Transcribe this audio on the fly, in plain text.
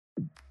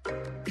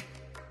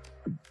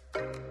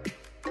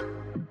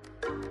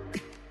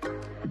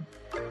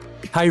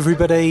Hey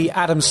everybody,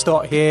 Adam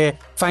Stott here.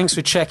 Thanks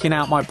for checking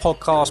out my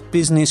podcast,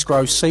 Business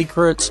Growth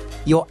Secrets.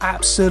 You're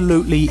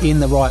absolutely in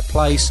the right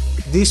place.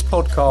 This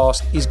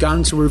podcast is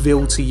going to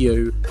reveal to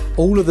you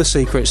all of the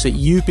secrets that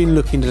you've been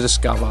looking to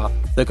discover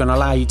that are going to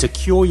allow you to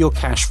cure your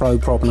cash flow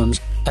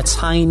problems,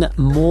 attain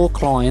more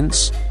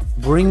clients,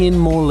 bring in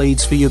more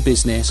leads for your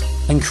business,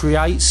 and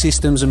create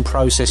systems and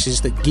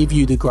processes that give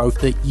you the growth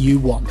that you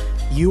want.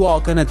 You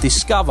are going to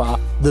discover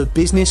the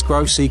business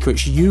growth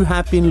secrets you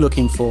have been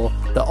looking for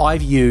that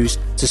I've used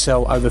to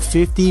sell over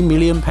 £50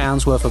 million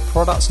worth of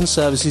products and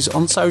services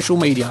on social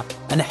media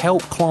and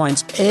help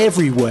clients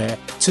everywhere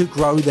to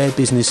grow their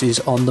businesses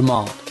on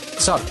demand.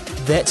 So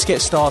let's get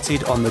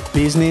started on the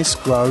Business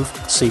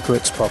Growth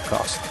Secrets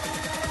podcast.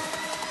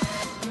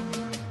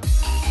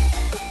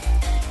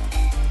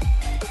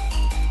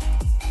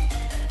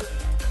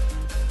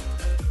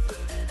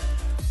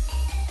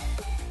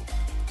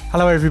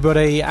 Hello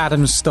everybody,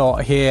 Adam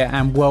Stott here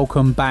and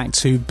welcome back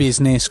to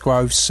Business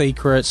Growth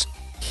Secrets.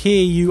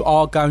 Here you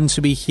are going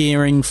to be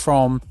hearing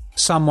from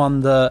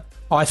someone that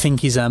I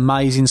think is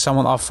amazing,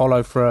 someone I've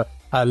followed for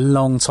a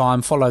long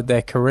time, followed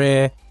their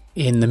career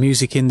in the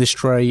music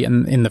industry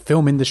and in the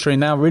film industry,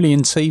 now really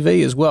in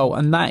TV as well,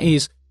 and that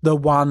is the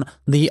one,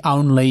 the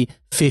only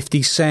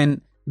 50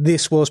 Cent.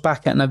 This was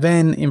back at an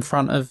event in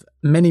front of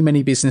many,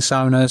 many business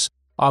owners.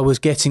 I was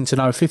getting to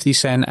know 50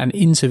 Cent and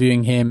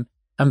interviewing him,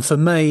 and for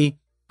me,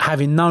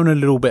 having known a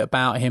little bit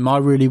about him, I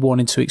really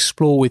wanted to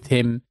explore with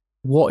him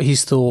what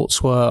his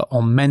thoughts were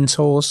on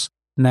mentors.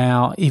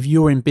 Now, if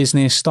you're in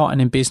business, starting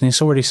in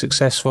business, already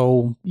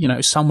successful,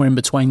 somewhere in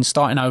between,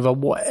 starting over,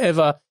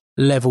 whatever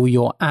level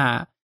you're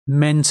at,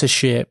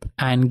 mentorship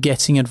and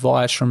getting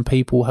advice from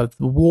people who have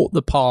walked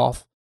the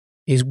path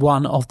is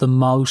one of the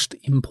most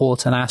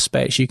important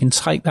aspects. You can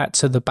take that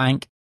to the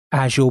bank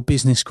as your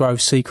business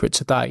growth secret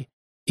today.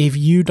 If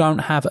you don't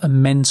have a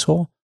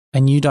mentor,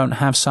 and you don't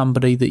have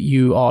somebody that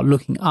you are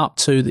looking up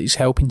to that is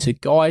helping to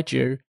guide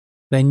you,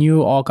 then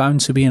you are going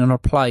to be in a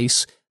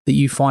place that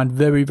you find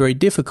very, very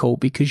difficult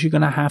because you're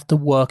going to have to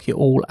work it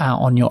all out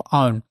on your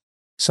own.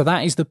 So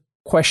that is the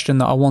question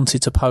that I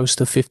wanted to pose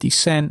to 50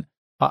 Cent.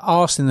 I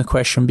asked him the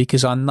question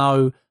because I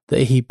know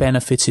that he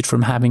benefited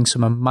from having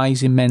some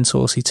amazing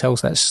mentors. He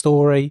tells that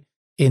story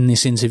in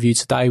this interview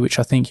today, which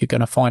I think you're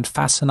going to find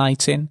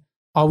fascinating.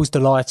 I was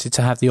delighted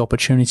to have the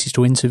opportunity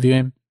to interview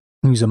him.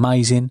 He was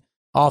amazing.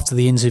 After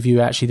the interview,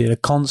 I actually did a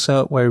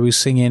concert where he was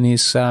singing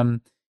his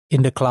In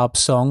the Club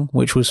song,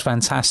 which was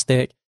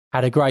fantastic.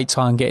 Had a great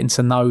time getting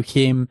to know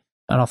him,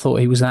 and I thought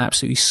he was an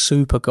absolutely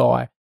super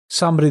guy.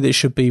 Somebody that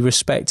should be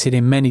respected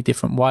in many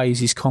different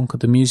ways. He's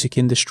conquered the music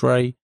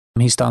industry.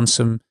 He's done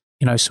some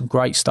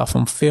great stuff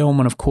on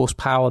film, and of course,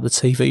 Power, the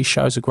TV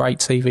show, is a great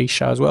TV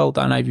show as well.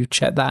 Don't know if you've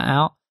checked that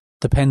out.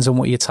 Depends on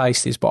what your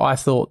taste is, but I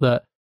thought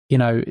that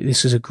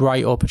this is a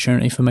great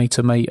opportunity for me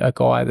to meet a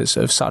guy that's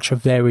of such a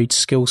varied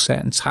skill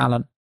set and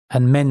talent.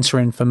 And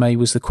mentoring for me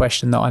was the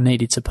question that I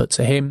needed to put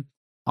to him.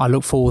 I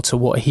look forward to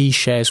what he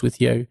shares with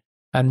you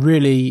and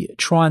really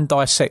try and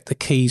dissect the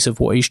keys of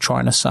what he's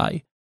trying to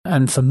say.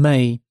 And for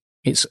me,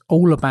 it's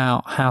all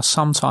about how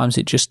sometimes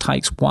it just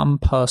takes one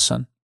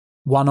person,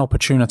 one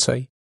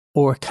opportunity,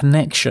 or a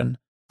connection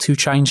to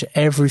change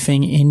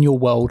everything in your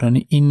world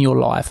and in your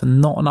life. And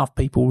not enough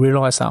people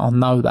realize that or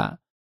know that.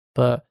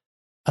 But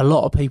a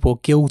lot of people are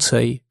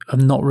guilty of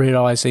not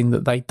realizing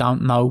that they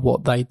don't know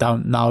what they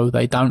don't know.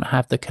 They don't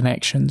have the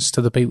connections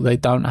to the people they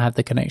don't have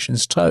the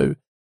connections to.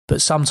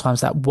 But sometimes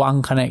that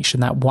one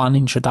connection, that one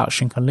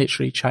introduction can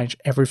literally change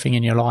everything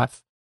in your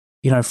life.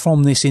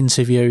 From this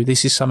interview,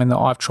 this is something that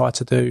I've tried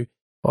to do.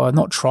 Well, I've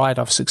not tried,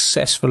 I've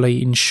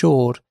successfully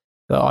ensured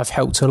that I've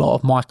helped a lot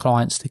of my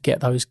clients to get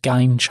those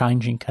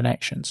game-changing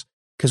connections.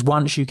 Because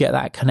once you get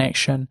that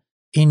connection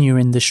in your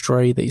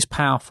industry that is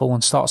powerful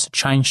and starts to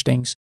change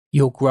things,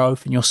 your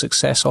growth and your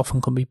success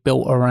often can be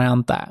built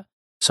around that.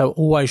 So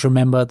always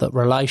remember that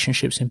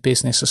relationships in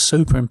business are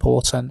super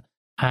important,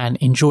 and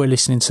enjoy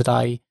listening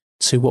today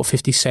to what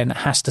 50 Cent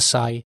has to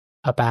say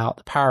about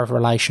the power of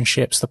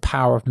relationships, the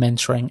power of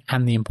mentoring,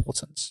 and the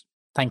importance.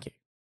 Thank you.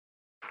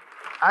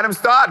 Adam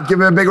Stott,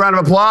 give him a big round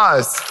of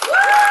applause.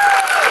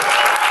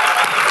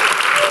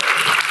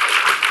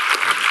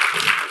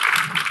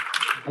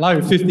 Hello,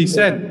 50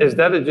 Cent. Is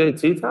that a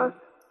JT tie?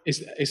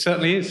 It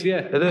certainly is, yeah.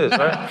 It is,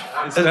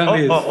 right? It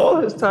certainly is. All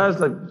his ties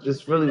like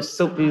just really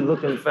silky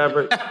looking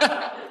fabric.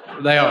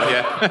 They are,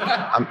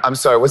 yeah. I'm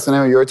sorry, what's the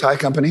name of your tie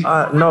company?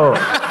 No.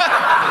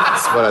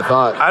 That's what I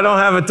thought. I don't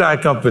have a tie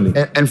company.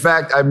 In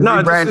fact, I've No,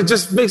 rebranded. it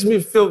just makes me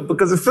feel,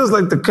 because it feels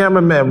like the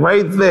cameraman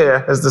right there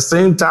has the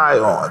same tie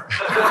on.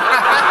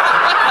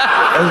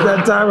 That's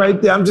that tie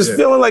right there. I'm just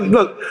feeling like,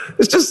 look,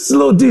 it's just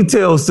little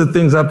details to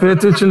things. I pay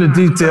attention to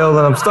detail,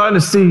 and I'm starting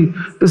to see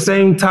the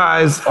same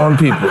ties on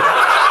people.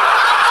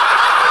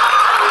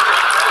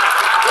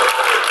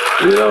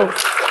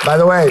 By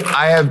the way,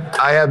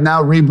 I have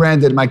now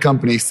rebranded my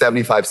company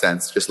 75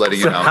 cents, just letting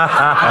you know.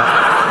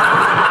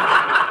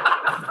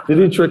 Did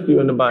he trick you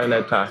into buying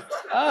that tie?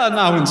 No,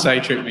 I wouldn't say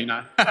trick me,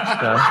 no.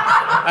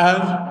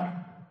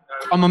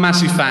 I'm a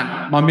massive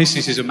fan. My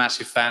missus is a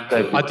massive fan.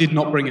 Thank you. I did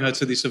not bring her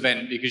to this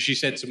event because she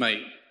said to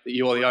me that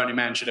you are the only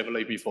man she'd ever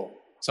leave me for.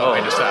 So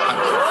I just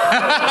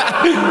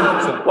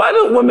Why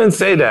do women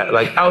say that,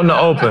 like out in the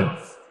open?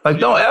 Like,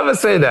 don't ever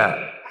say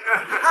that.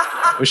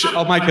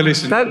 I'll make her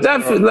listen. That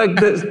like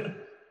this,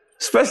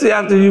 especially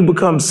after you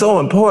become so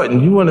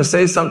important, you want to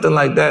say something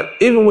like that.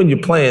 Even when you're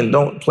playing,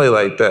 don't play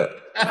like that.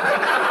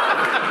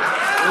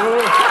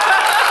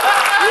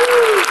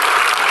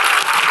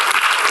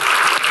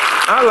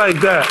 I like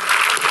that.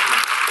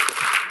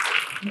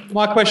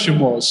 My question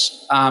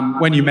was,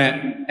 when you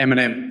met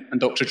Eminem and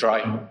Dr.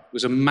 Dre,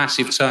 was a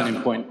massive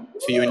turning point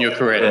for you in your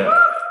career.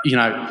 Yeah. You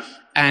know,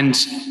 and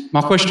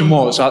my question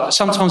was,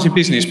 sometimes in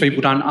business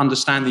people don't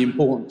understand the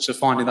importance of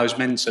finding those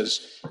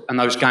mentors and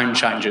those game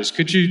changers.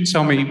 Could you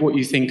tell me what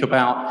you think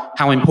about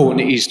how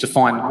important it is to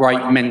find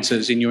great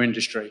mentors in your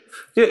industry?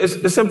 Yeah,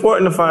 it's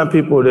important to find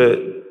people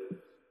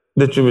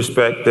that you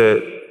respect,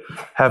 that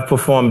have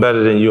performed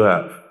better than you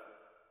have.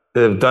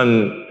 That have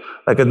done,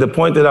 like at the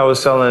point that I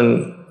was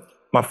selling,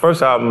 my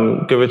first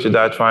album, Get Rich or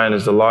Die Trying,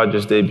 is the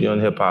largest debut in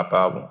hip-hop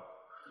album.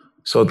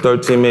 Sold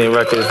 13 million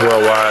records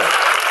worldwide.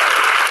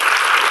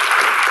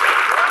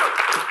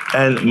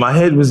 And my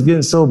head was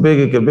getting so big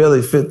it could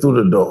barely fit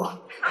through the door.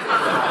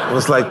 It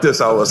was like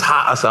this, I was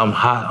hot, I said, I'm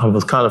hot. I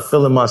was kind of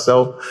feeling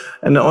myself.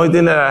 And the only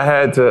thing that I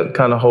had to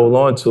kind of hold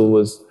on to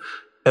was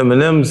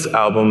Eminem's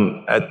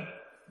album.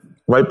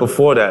 Right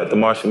before that, the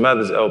Marshall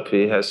Mathers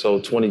LP had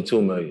sold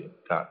 22 million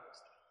copies.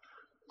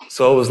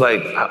 So it was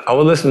like, I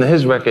would listen to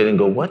his record and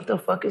go, what the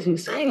fuck is he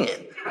saying?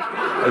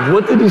 Like,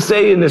 what did he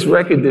say in this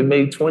record that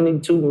made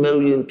 22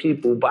 million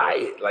people buy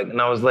it? Like, and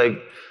I was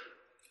like,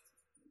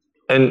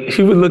 and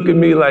he would look at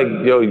me like,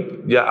 yo,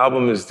 your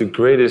album is the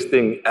greatest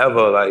thing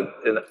ever. Like,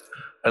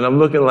 and I'm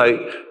looking like,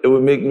 it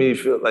would make me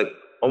feel like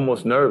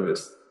almost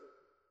nervous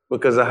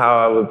because of how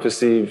I would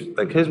perceive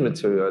like his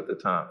material at the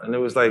time. And it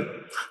was like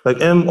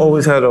M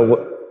always had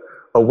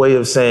a way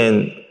of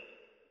saying,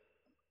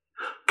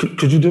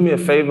 could you do me a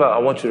favor? I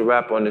want you to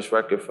rap on this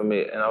record for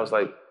me. And I was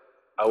like,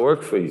 I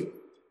work for you.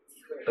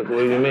 Like, what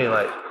do you mean?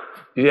 Like,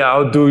 yeah,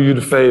 I'll do you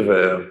the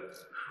favor, M.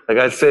 Like,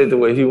 I'd say it the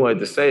way he wanted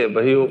to say it,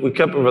 but we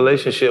kept a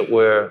relationship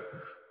where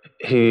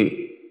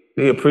he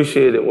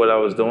appreciated what I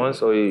was doing,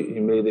 so he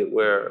made it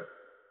where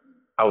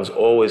I was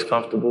always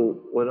comfortable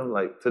with him.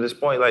 Like, to this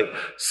point, like,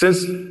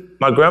 since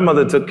my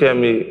grandmother took care of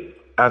me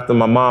after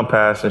my mom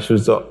passed, and she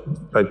was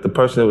like the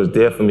person that was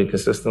there for me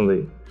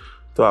consistently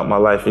throughout my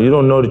life. And you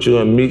don't know that you're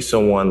gonna meet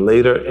someone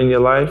later in your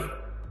life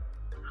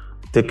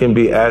that can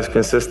be as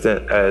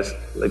consistent as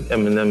like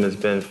Eminem has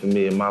been for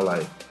me in my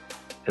life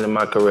and in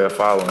my career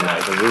following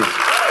that.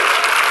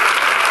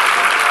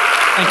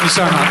 Thank you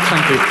so much.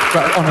 Thank you.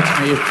 Great honour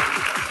to meet you.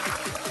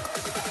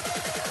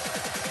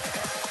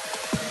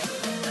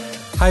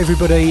 Hey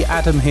everybody,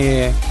 Adam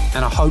here,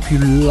 and I hope you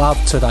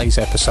loved today's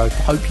episode.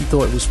 I hope you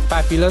thought it was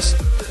fabulous,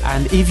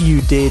 and if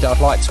you did, I'd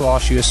like to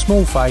ask you a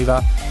small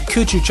favour.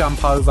 Could you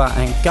jump over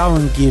and go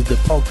and give the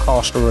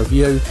podcast a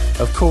review?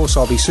 Of course,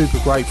 I'll be super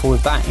grateful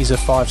if that is a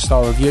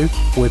 5-star review.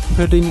 We're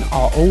putting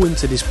our all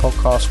into this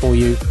podcast for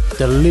you,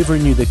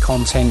 delivering you the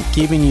content,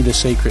 giving you the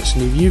secrets,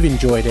 and if you've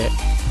enjoyed it,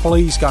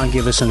 please go and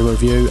give us a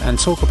review and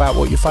talk about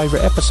what your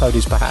favourite episode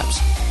is perhaps.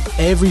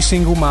 Every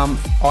single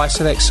month, I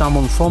select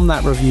someone from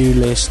that review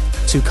list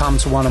to come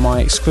to one of my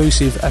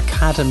exclusive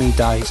Academy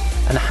days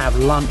and have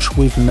lunch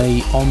with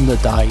me on the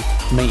day,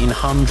 meeting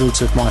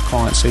hundreds of my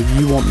clients. So if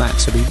you want that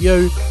to be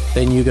you,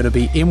 then you're going to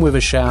be in with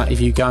a shout if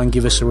you go and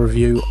give us a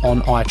review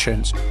on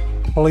iTunes.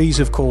 Please,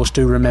 of course,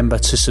 do remember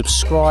to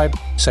subscribe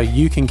so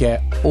you can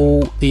get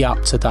all the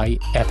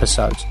up-to-date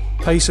episodes.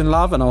 Peace and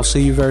love, and I'll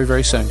see you very,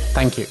 very soon.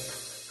 Thank you.